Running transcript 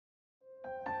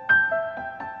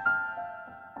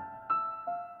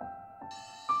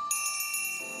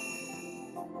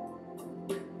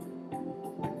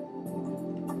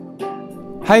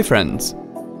Hi friends!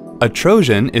 A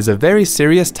Trojan is a very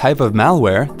serious type of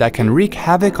malware that can wreak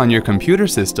havoc on your computer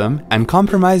system and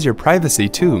compromise your privacy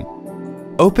too.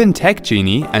 Open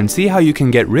TechGenie and see how you can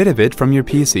get rid of it from your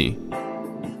PC.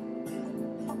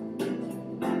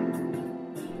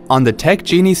 On the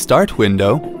TechGenie Start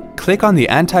window, click on the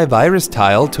Antivirus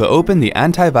tile to open the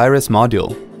Antivirus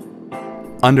module.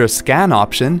 Under Scan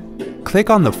option, click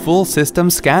on the Full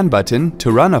System Scan button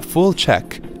to run a full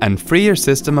check and free your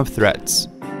system of threats.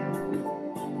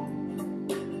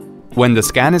 When the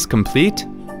scan is complete,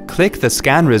 click the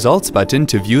Scan Results button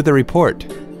to view the report.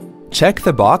 Check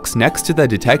the box next to the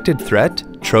detected threat,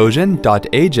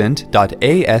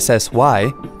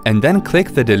 Trojan.Agent.ASSY, and then click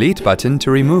the Delete button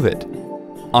to remove it.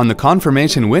 On the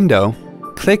confirmation window,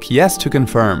 click Yes to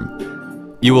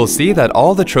confirm. You will see that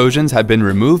all the Trojans have been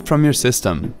removed from your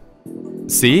system.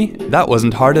 See, that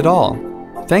wasn't hard at all.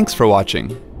 Thanks for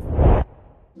watching.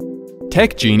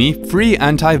 TechGenie Free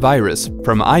Antivirus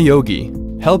from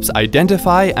iYogi helps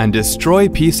identify and destroy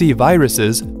PC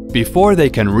viruses before they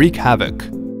can wreak havoc.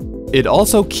 It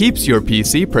also keeps your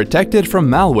PC protected from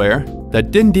malware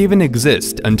that didn't even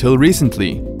exist until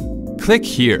recently. Click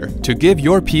here to give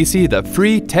your PC the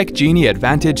free TechGenie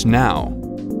advantage now.